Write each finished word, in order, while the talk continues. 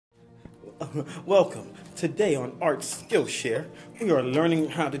Welcome. Today on Art Skillshare, we are learning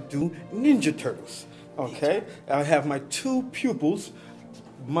how to do Ninja Turtles. Okay? I have my two pupils,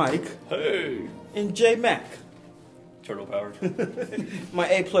 Mike and J Mac. Turtle powered. My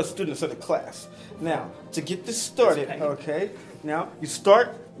A+ students of the class. Now, to get this started, okay? Now, you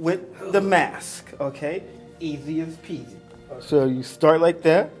start with the mask, okay? Easy as peasy. So you start like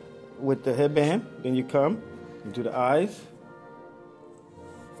that with the headband, then you come, you do the eyes.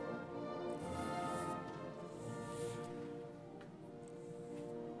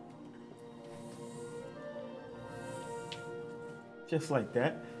 Just like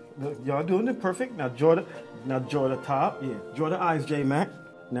that. Y'all doing it perfect. Now draw the top. Yeah, draw the eyes, J Mac.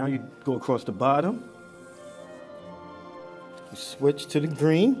 Now you go across the bottom. You switch to the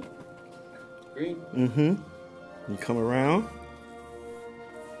green. Green? Mm-hmm. You come around.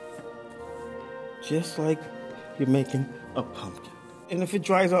 Just like you're making a pumpkin. And if it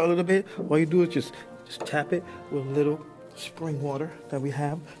dries out a little bit, all you do is just tap it with a little spring water that we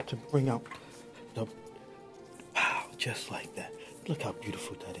have to bring out the pow, just like that. Look how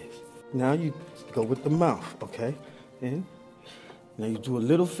beautiful that is. Now you go with the mouth, okay? And now you do a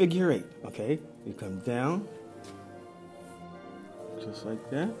little figure 8, okay? You come down, just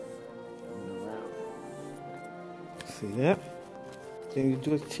like that. And around. See that? Then you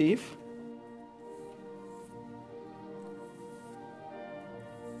do his teeth.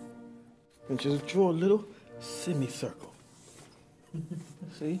 And just draw a little semicircle.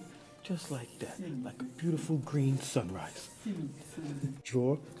 See? Just like that, like a beautiful green sunrise.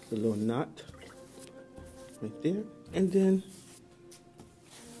 Draw the little knot right there, and then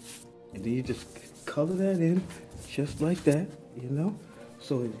you just color that in just like that, you know.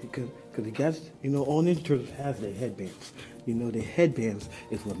 So because the guys, you know, all Ninja Turtles have their headbands. You know, their headbands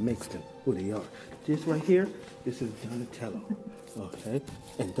is what makes them who they are. This right here, this is Donatello, okay,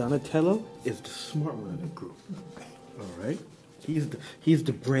 and Donatello is the smart one of the group. All right. He's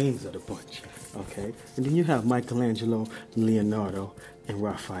the brains of the bunch, okay? And then you have Michelangelo, Leonardo, and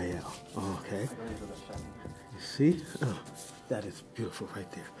Raphael, okay? You see? Oh, that is beautiful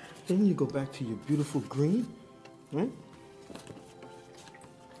right there. Then you go back to your beautiful green, right?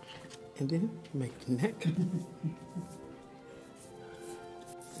 And then make the neck.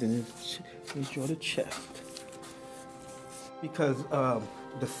 Then you draw the chest. Because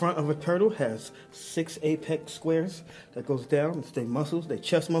the front of a turtle has 6 apex squares that goes down. It's their muscles, their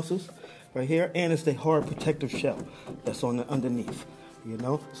chest muscles right here, and it's their hard protective shell that's on the underneath, you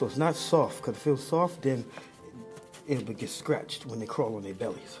know? So it's not soft, because if it was soft, then it would get scratched when they crawl on their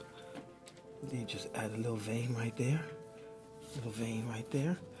bellies. Then you just add a little vein right there, little vein right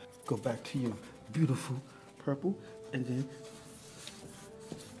there. Go back to your beautiful purple, and then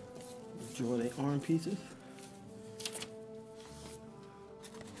draw their arm pieces.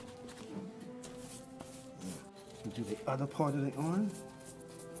 Do the other part of the arm.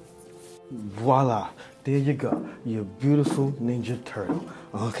 Voila, there you go. Your beautiful Ninja Turtle.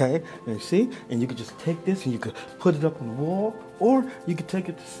 Okay, and see, and you could just take this and you could put it up on the wall, or you could take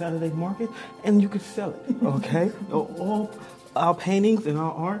it to Saturday market and you could sell it. Okay, all our paintings and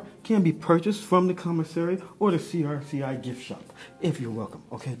our art can be purchased from the commissary or the CRCI gift shop if you're welcome.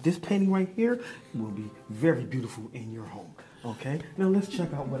 Okay, this painting right here will be very beautiful in your home. Okay, now let's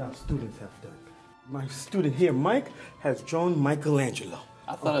check out what our students have done. My student here, Mike, has drawn Michelangelo.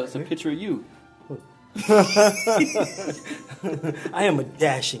 I thought it was a picture of you. I am a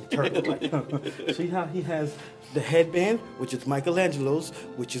dashing turtle. See how he has the headband, which is Michelangelo's,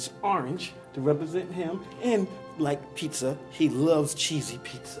 which is orange to represent him. And like pizza, he loves cheesy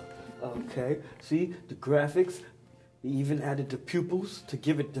pizza. Okay, see the graphics. He even added the pupils to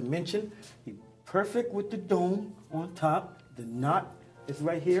give it dimension. He's perfect with the dome on top. The knot is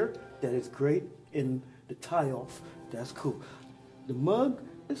right here. That is great. In the tie-off, that's cool. The mug,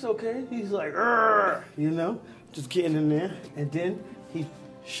 it's okay. He's like, you know, just getting in there. And then he's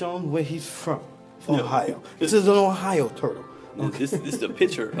shown where he's from, Ohio. This is an Ohio turtle. Okay. This is the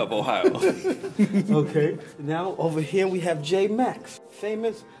picture of Ohio. Okay, now over here we have J Max,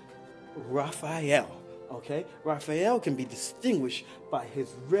 famous Raphael. Okay, Raphael can be distinguished by his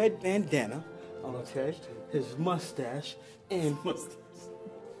red bandana, okay, his mustache, and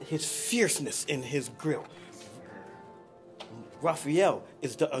his fierceness in his grill. Raphael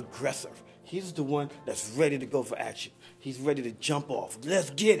is the aggressor. He's the one that's ready to go for action. He's ready to jump off. Let's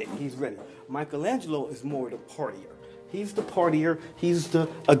get it. He's ready. Michelangelo is more the partier. He's the partier, he's the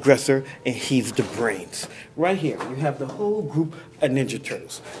aggressor, and he's the brains. Right here, you have the whole group of Ninja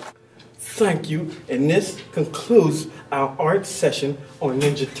Turtles. Thank you, and this concludes our art session on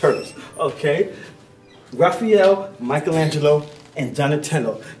Ninja Turtles. Okay? Raphael, Michelangelo, and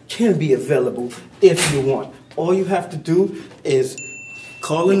Donatello can be available if you want. All you have to do is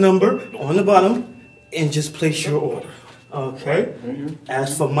call the number on the bottom and just place your order. Okay?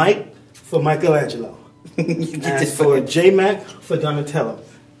 As for Mike, for Michelangelo. As for J-Mac, for Donatello.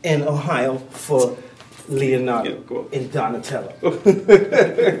 And Ohio, for Leonardo and Donatello.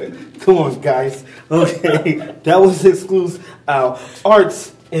 Come on, guys. Okay, that was exclusive.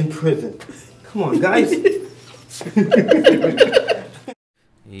 Arts in prison. Come on, guys.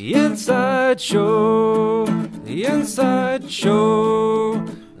 The Inside Show, the Inside Show,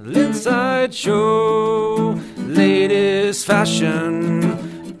 the Inside Show, latest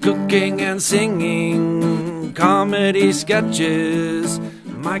fashion, cooking and singing, comedy sketches,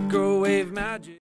 microwave magic.